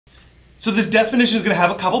So this definition is going to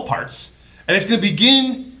have a couple parts, and it's going to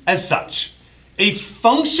begin as such. A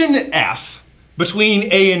function f between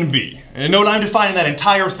a and b. And note I'm defining that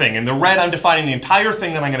entire thing. In the red, I'm defining the entire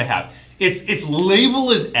thing that I'm going to have. Its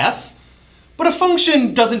label is f, but a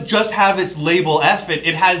function doesn't just have its label f.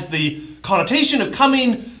 It has the connotation of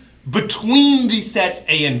coming between the sets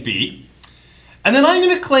a and b. And then I'm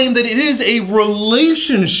going to claim that it is a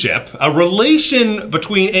relationship, a relation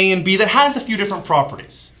between a and b that has a few different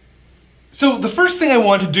properties. So the first thing I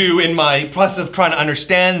want to do in my process of trying to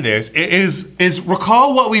understand this is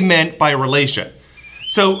recall what we meant by a relation.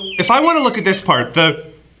 So if I want to look at this part,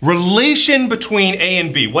 the relation between a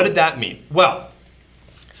and b, what did that mean? Well,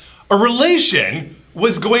 a relation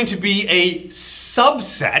was going to be a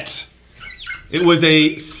subset. It was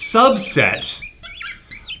a subset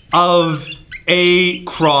of a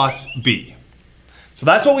cross b. So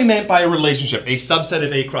that's what we meant by a relationship, a subset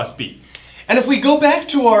of a cross b. And if we go back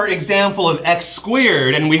to our example of x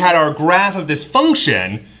squared and we had our graph of this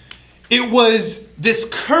function, it was this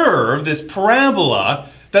curve, this parabola,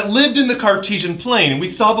 that lived in the Cartesian plane. And we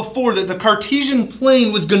saw before that the Cartesian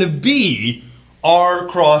plane was going to be r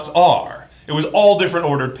cross r. It was all different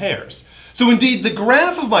ordered pairs. So indeed, the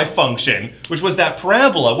graph of my function, which was that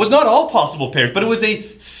parabola, was not all possible pairs, but it was a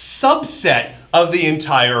subset of the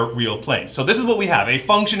entire real plane. So this is what we have. A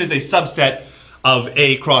function is a subset of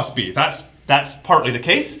a cross b. That's partly the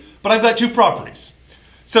case, but I've got two properties.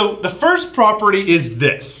 So the first property is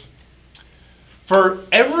this. For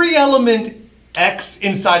every element x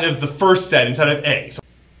inside of the first set, inside of a, so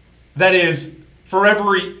that is, for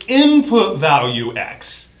every input value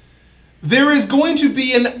x, there is going to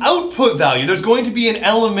be an output value. There's going to be an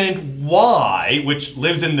element y, which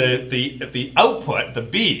lives in the output, the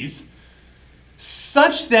b's,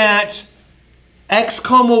 such that x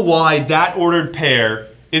comma y, that ordered pair,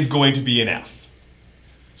 is going to be an f.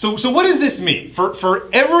 So what does this mean? For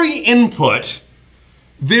every input,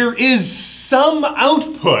 there is some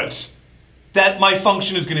output that my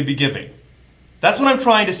function is going to be giving. That's what I'm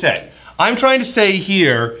trying to say. I'm trying to say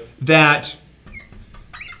here that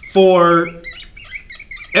for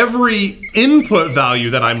every input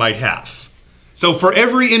value that I might have, so for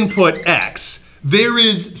every input x, there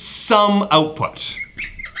is some output.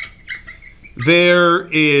 There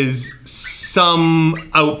is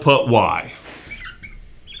some output y.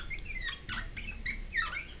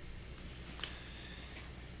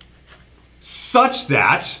 Such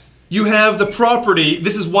that you have the property,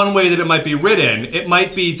 this is one way that it might be written, it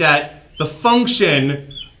might be that the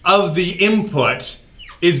function of the input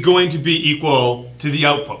is going to be equal to the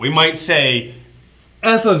output. We might say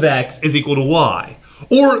f of x is equal to y.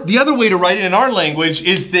 Or the other way to write it in our language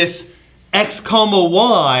is this x comma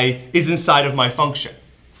y is inside of my function.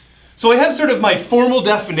 So I have sort of my formal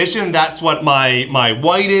definition, that's what my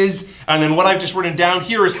white is, and then what I've just written down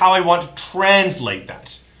here is how I want to translate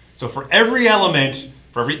that. So for every element,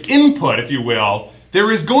 for every input, if you will, there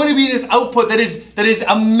is going to be this output that is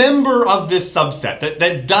a member of this subset,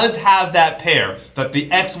 that does have that pair, that the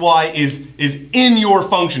xy is in your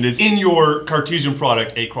function, is in your Cartesian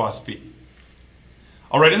product A cross B.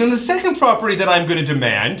 All right, and then the second property that I'm going to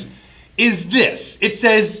demand is this. It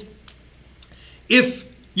says, if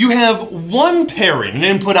you have one pairing, an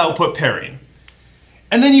input-output pairing,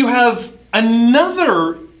 and then you have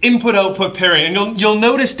another input-output pairing, and you'll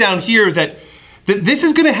notice down here that this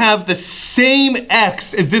is going to have the same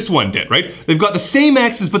x as this one did, right? They've got the same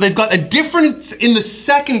x's, but they've got a difference in the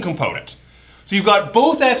second component. So you've got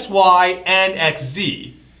both xy and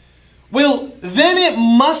xz. Well, then it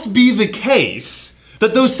must be the case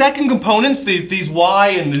that those second components, these y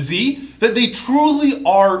and the z, that they truly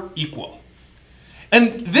are equal.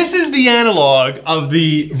 And this is the analog of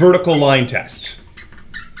the vertical line test.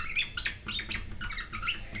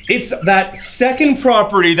 It's that second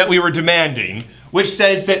property that we were demanding, which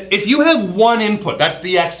says that if you have one input, that's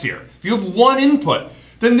the x here, if you have one input,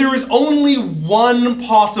 then there is only one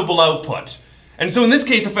possible output. And so in this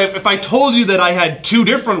case, if I told you that I had two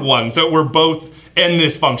different ones that were both in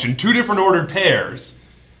this function, two different ordered pairs,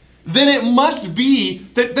 then it must be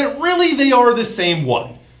that really they are the same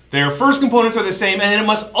one. Their first components are the same, and then it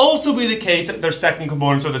must also be the case that their second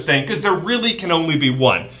components are the same, because there really can only be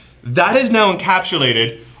one. That has now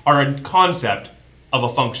encapsulated our concept of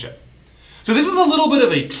a function. So this is a little bit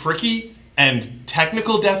of a tricky and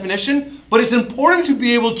technical definition, but it's important to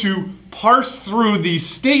be able to parse through these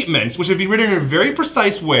statements, which have been written in a very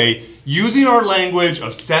precise way, using our language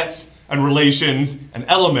of sets and relations and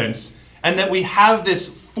elements, and that we have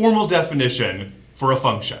this formal definition for a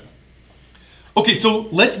function. Okay, so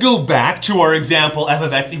let's go back to our example f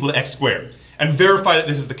of x equal to x squared and verify that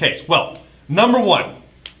this is the case. Well, number one,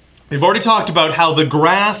 We've already talked about how the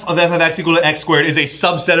graph of f of x equal to x squared is a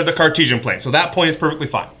subset of the Cartesian plane, so that point is perfectly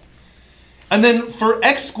fine. And then for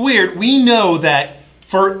x squared, we know that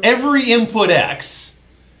for every input x,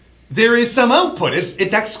 there is some output.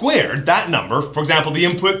 It's x squared, that number. For example, the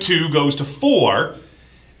input 2 goes to 4,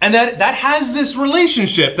 and that has this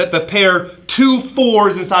relationship that the pair 2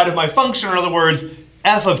 4s inside of my function, or in other words,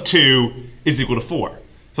 f of 2 is equal to 4.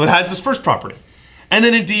 So it has this first property. And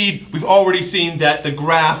then indeed, we've already seen that the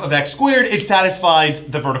graph of x squared, it satisfies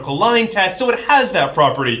the vertical line test, so it has that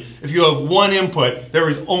property. If you have one input, there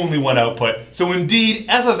is only one output. So indeed,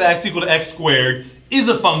 f of x equal to x squared is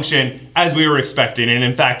a function as we were expecting, and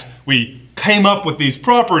in fact, we came up with these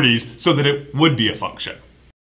properties so that it would be a function.